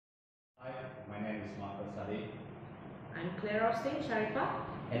Sade. I'm Clare Sharipah.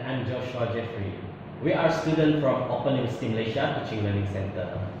 And I'm Jeffery. We are students from Open University Malaysia Kuching Learning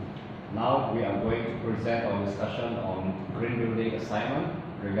Center. Now we are going to present our discussion on green building assignment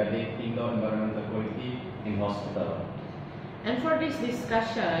regarding indoor environmental quality in hospital. And for this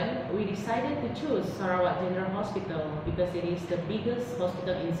discussion, we decided to choose Sarawak General Hospital because it is the biggest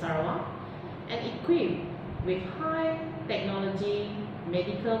hospital in Sarawak and equipped with high technology,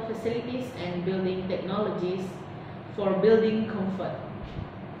 medical facilities and building technologies for building comfort.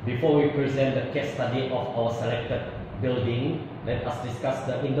 Before we present the case study of our selected building, let us discuss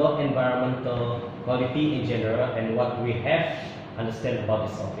the indoor environmental quality in general and what we have understand about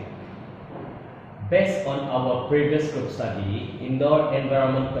this topic. Based on our previous group study, indoor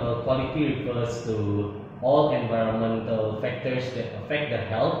environmental quality refers to all environmental factors that affect the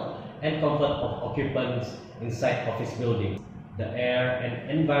health and comfort of occupants inside office buildings. The air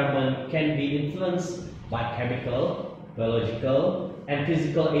and environment can be influenced by chemical, biological, and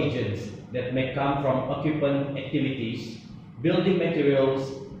physical agents that may come from occupant activities, building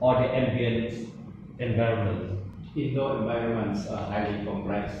materials, or the ambient environment. Indoor environments are highly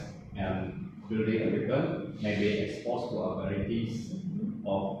complex and building equipment may be exposed to a varieties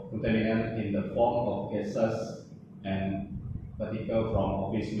of contaminants in the form of gases and particles from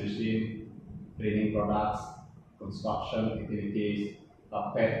office machine, cleaning products, construction activities,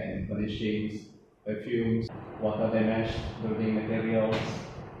 carpet and furnishings, perfumes, water damage, building materials,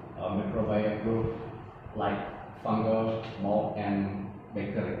 microbial group like fungal, mold, and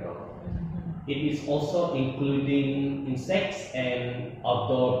bacterial. It is also including insects and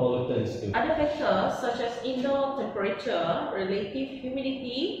outdoor pollutants too. Other factors such as indoor temperature, relative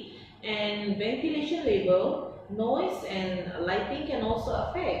humidity, and ventilation level, noise and lighting can also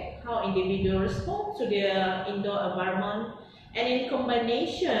affect how individuals respond to their indoor environment and in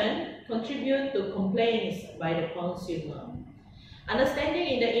combination contribute to complaints by the consumer. Understanding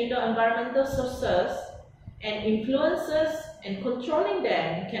in the indoor environmental sources and influences and controlling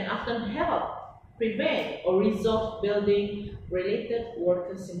them can often help prevent or resolve building related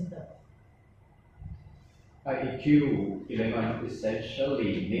water symptoms. IEQ element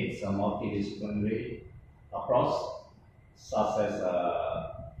essentially needs a multidisciplinary approach such as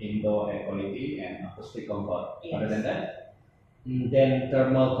indoor air quality and acoustic comfort. Yes. Other than that, Then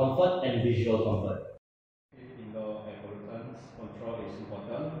thermal comfort and visual comfort. indoor air pollutants control is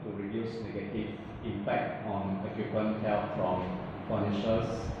important to reduce negative impact on occupant health from furnitures,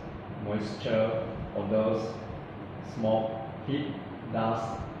 moisture, odors, smoke, heat,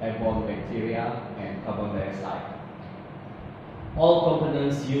 dust, airborne bacteria, and carbon dioxide. All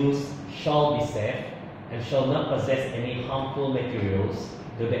components used shall be safe and shall not possess any harmful materials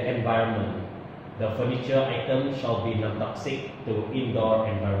to the environment. The furniture item shall be non-toxic to indoor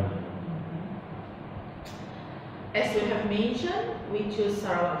environment. As we have mentioned, we choose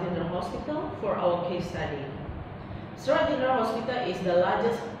Sarawak General Hospital for our case study. Sarawak General Hospital is the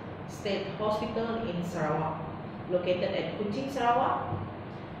largest state hospital in Sarawak, located at Kuching, Sarawak,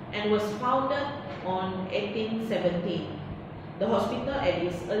 and was founded on 1870. The hospital at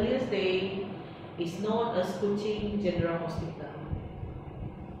its earliest day is known as Kuching General Hospital.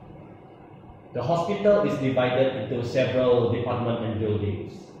 The hospital is divided into several departments and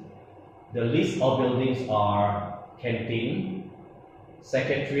buildings. The list of buildings are canteen,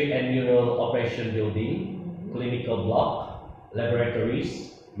 secretary and neural operation building, clinical block,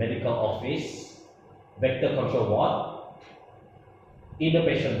 laboratories, medical office, vector control ward, inner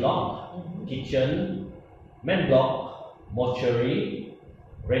patient block, kitchen, main block, mortuary,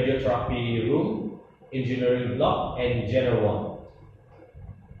 radiotherapy room, engineering block, and general ward.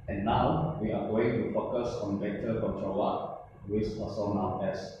 And now we are going to focus on vector control ward, which is also known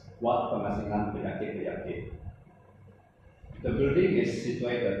as ward pengasingan penyakit reaktif. The building is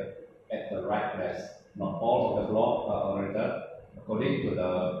situated at the right place. Not all of the blocks are oriented according to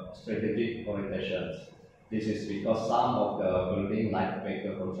the strategic orientations. This is because some of the building like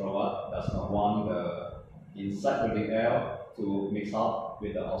vector control ward does not want the inside building air to mix up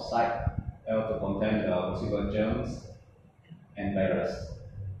with the outside air to contain the possible germs and virus.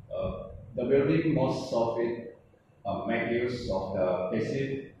 The building most of it make use of the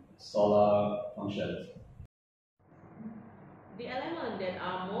passive solar functions. The elements that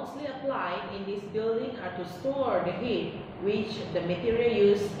are mostly applied in this building are to store the heat, which the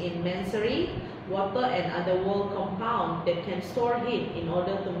material used in masonry, water and other wall compound that can store heat in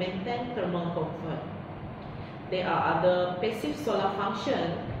order to maintain thermal comfort. There are other passive solar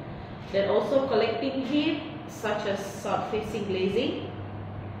functions that also collecting heat, such as south-facing glazing,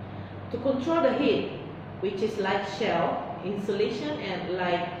 to control the heat, which is light shell, insulation and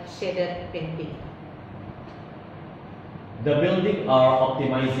light shaded painting. The building are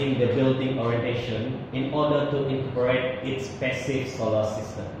optimizing the building orientation in order to incorporate its passive solar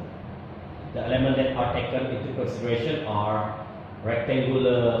system. The elements that are taken into consideration are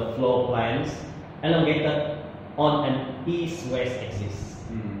rectangular floor plans elongated on an east-west axis,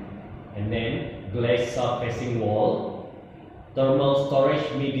 and then glazed south-facing wall, thermal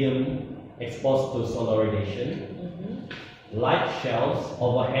storage medium exposed to solar radiation, light shelves,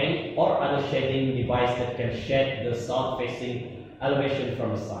 overhang, or other shading device that can shed the south-facing elevation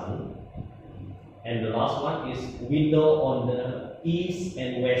from the sun. And the last one is window on the east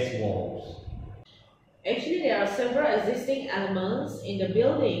and west walls. Actually, there are several existing elements in the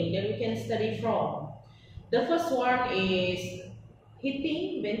building that we can study from. The first one is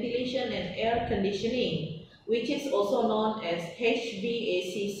heating, ventilation, and air conditioning, which is also known as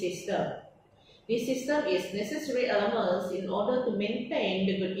HVAC system. This system is necessary elements in order to maintain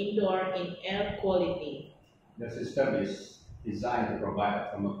the good indoor and air quality. The system is designed to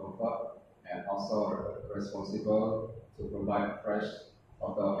provide thermal comfort and also responsible to provide fresh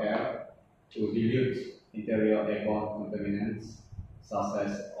outdoor air to dilute interior airborne contaminants such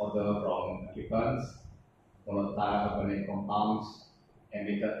as odor from equipment, volatile organic compounds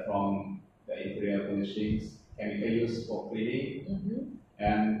emitted from the interior furnishings, chemical used for cleaning,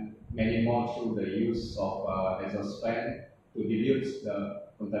 and many more through the use of exhaust fan to dilute the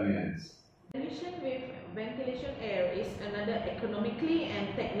contaminants. Ventilation with ventilation air is another economically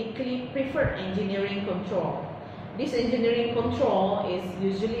and technically preferred engineering control. This engineering control is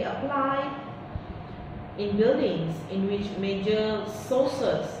usually applied in buildings in which major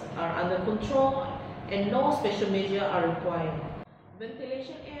sources are under control and no special measures are required.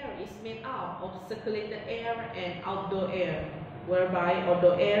 Ventilation air is made up of circulated air and outdoor air, whereby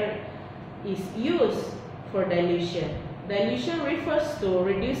outdoor air is used for dilution. Dilution refers to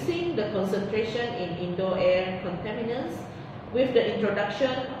reducing the concentration in indoor air contaminants with the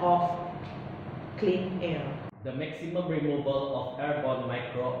introduction of clean air. The maximum removal of airborne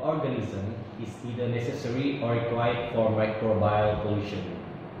microorganisms is either necessary or required for microbial pollution.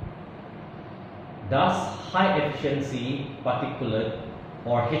 Thus, high efficiency particulate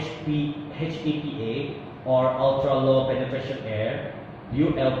or HEPA or ultra low penetration air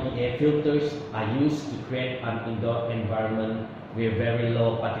ULPA filters are used to create an indoor environment with very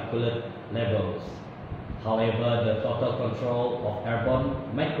low particulate levels. However, the total control of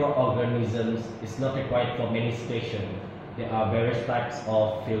airborne microorganisms is not required for many stations. There are various types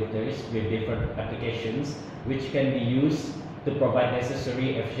of filters with different applications which can be used to provide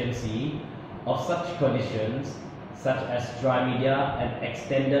necessary efficiency of such conditions, such as dry media and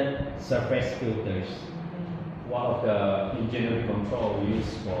extended surface filters. One of the engineering control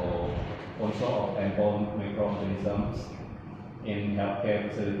used for control of airborne microorganisms in healthcare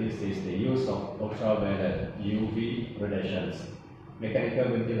facilities is the use of ultraviolet UV radiations.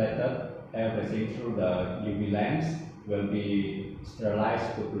 Mechanical ventilated air passing through the UV lamps will be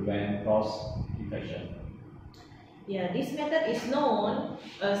sterilized to prevent cross infection. Yeah, this method is known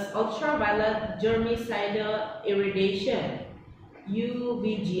as ultraviolet germicidal irradiation,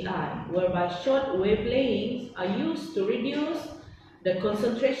 UVGI, whereby short wavelengths are used to reduce the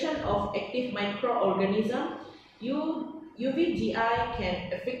concentration of active microorganisms. UVGI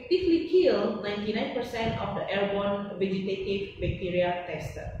can effectively kill 99% of the airborne vegetative bacteria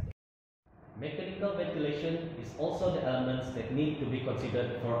tested. Mechanical ventilation is also the elements that need to be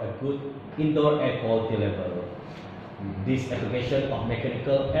considered for a good indoor air quality level. This application of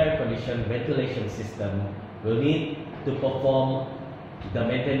mechanical air conditioned ventilation system will need to perform the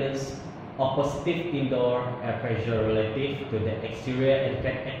maintenance of positive indoor air pressure relative to the exterior and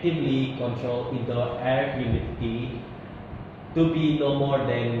can actively control indoor air humidity to be no more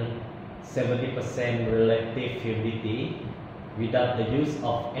than 70% relative humidity without the use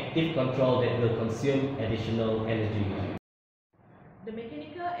of active control that will consume additional energy. The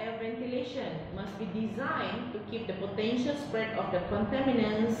mechanical air ventilation must be designed to keep the potential spread of the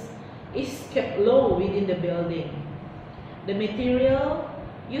contaminants is kept low within the building. The material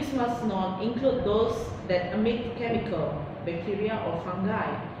used must not include those that emit chemical, bacteria or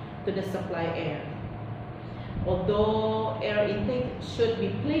fungi to the supply air. Although air intake should be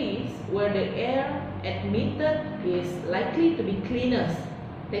placed where the air admitted is likely to be cleanest,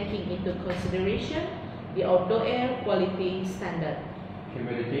 taking into consideration the outdoor air quality standard.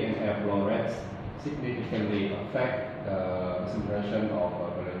 Humidity and airflow rates significantly affect the concentration of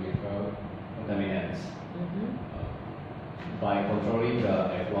biological contaminants. By controlling the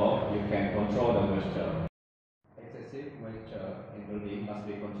airflow, you can control the moisture. Excessive moisture in building must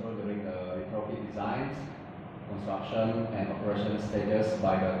be controlled during the retrofit designs, construction and operation stages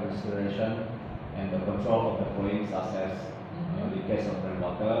by the consideration and the control of the flowing such as leakage of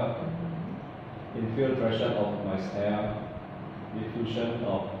rainwater, infiltration of moist air, diffusion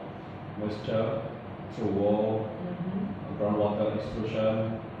of moisture through wall, groundwater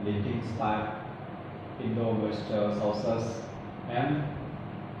extrusion, leaking pipe, indoor moisture sources, and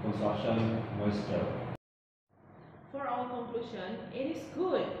construction moisture. For our conclusion, it is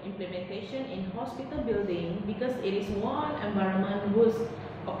good implementation in hospital building because it is one environment whose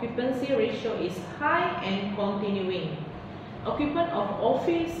occupancy ratio is high and continuing. Occupant of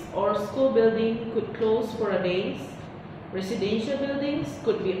office or school building could close for a day. Residential buildings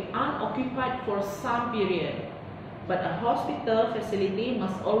could be unoccupied for some period. But a hospital facility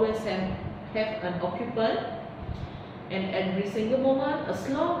must always have an occupant, and every single moment as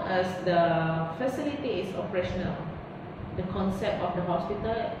long as the facility is operational. The concept of the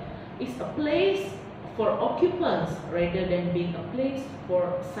hospital is a place for occupants rather than being a place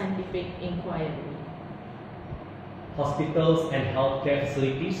for scientific inquiry. Hospitals and healthcare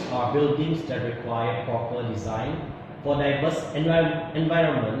facilities are buildings that require proper design for diverse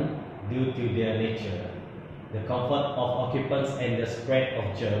environment due to their nature. The comfort of occupants and the spread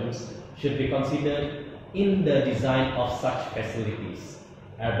of germs should be considered in the design of such facilities.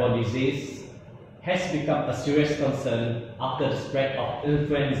 Airborne disease has become a serious concern after the spread of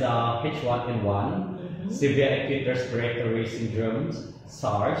influenza H1N1, severe acute respiratory syndromes,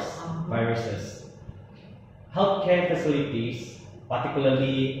 SARS viruses. Healthcare facilities,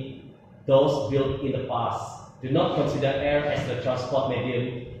 particularly those built in the past, do not consider air as the transport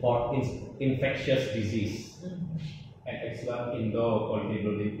medium for infectious disease. An excellent indoor quality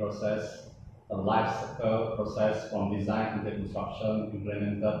building process, a life cycle process from design until construction,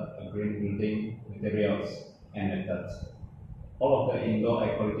 implemented a green building materials and methods. All of the indoor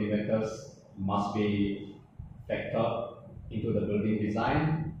air quality methods must be factored into the building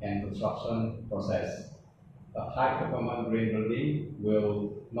design and construction process. A high-performance green building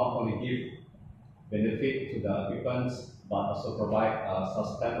will not only give benefit to the occupants but also provide a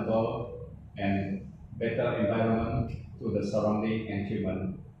sustainable and better environment to the surrounding and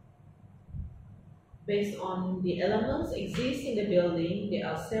human. Based on the elements exist in the building, there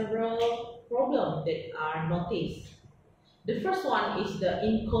are several problems that are noticed. The first one is the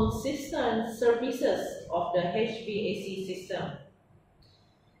inconsistent services of the HVAC system.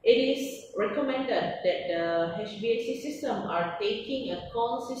 It is recommended that the HVAC system are taking a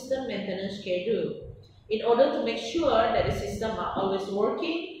consistent maintenance schedule in order to make sure that the system are always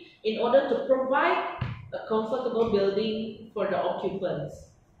working in order to provide a comfortable building for the occupants.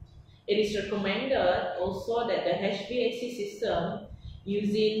 It is recommended also that the HVAC system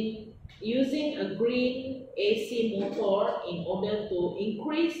using a green AC motor in order to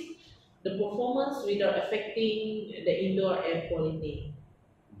increase the performance without affecting the indoor air quality.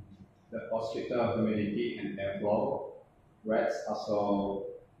 The hospital humidity and airflow rates also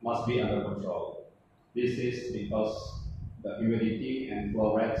must be under control. This is because the humidity and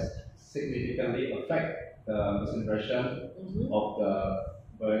flow rates significantly affect the concentration of the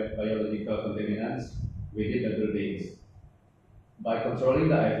biological contaminants within the buildings. By controlling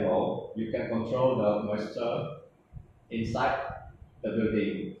the airflow, you can control the moisture inside the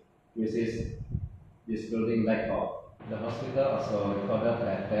building, which is this building lack of. The hospital also recorded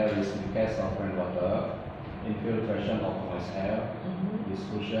that there is leakage of rainwater, infiltration of moist air,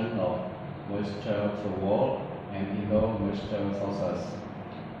 diffusion of moisture through wall, and indoor moisture sources.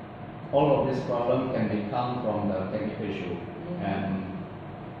 All of these problems can come from the technical issue and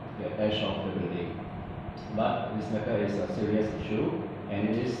the edge of the building. But this matter is a serious issue, and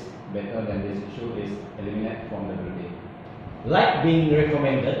it is better than this issue is eliminated from the building. Like being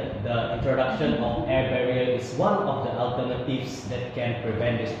recommended, the introduction of air barrier is one of the alternatives that can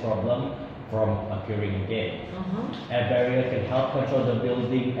prevent this problem from occurring again. Air barrier can help control the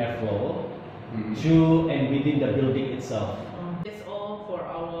building airflow through and within the building itself. That's all for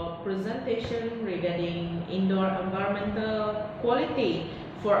our presentation regarding indoor environmental quality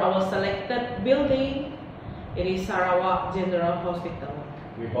for our selected building. It is Sarawak General Hospital.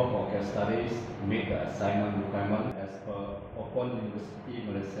 We hope our case studies meet the assignment requirement as per Open University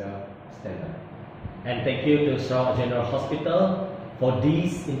Malaysia standard. And thank you to Sarawak General Hospital for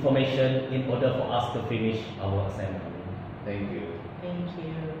this information in order for us to finish our assignment. Thank you. Thank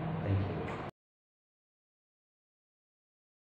you.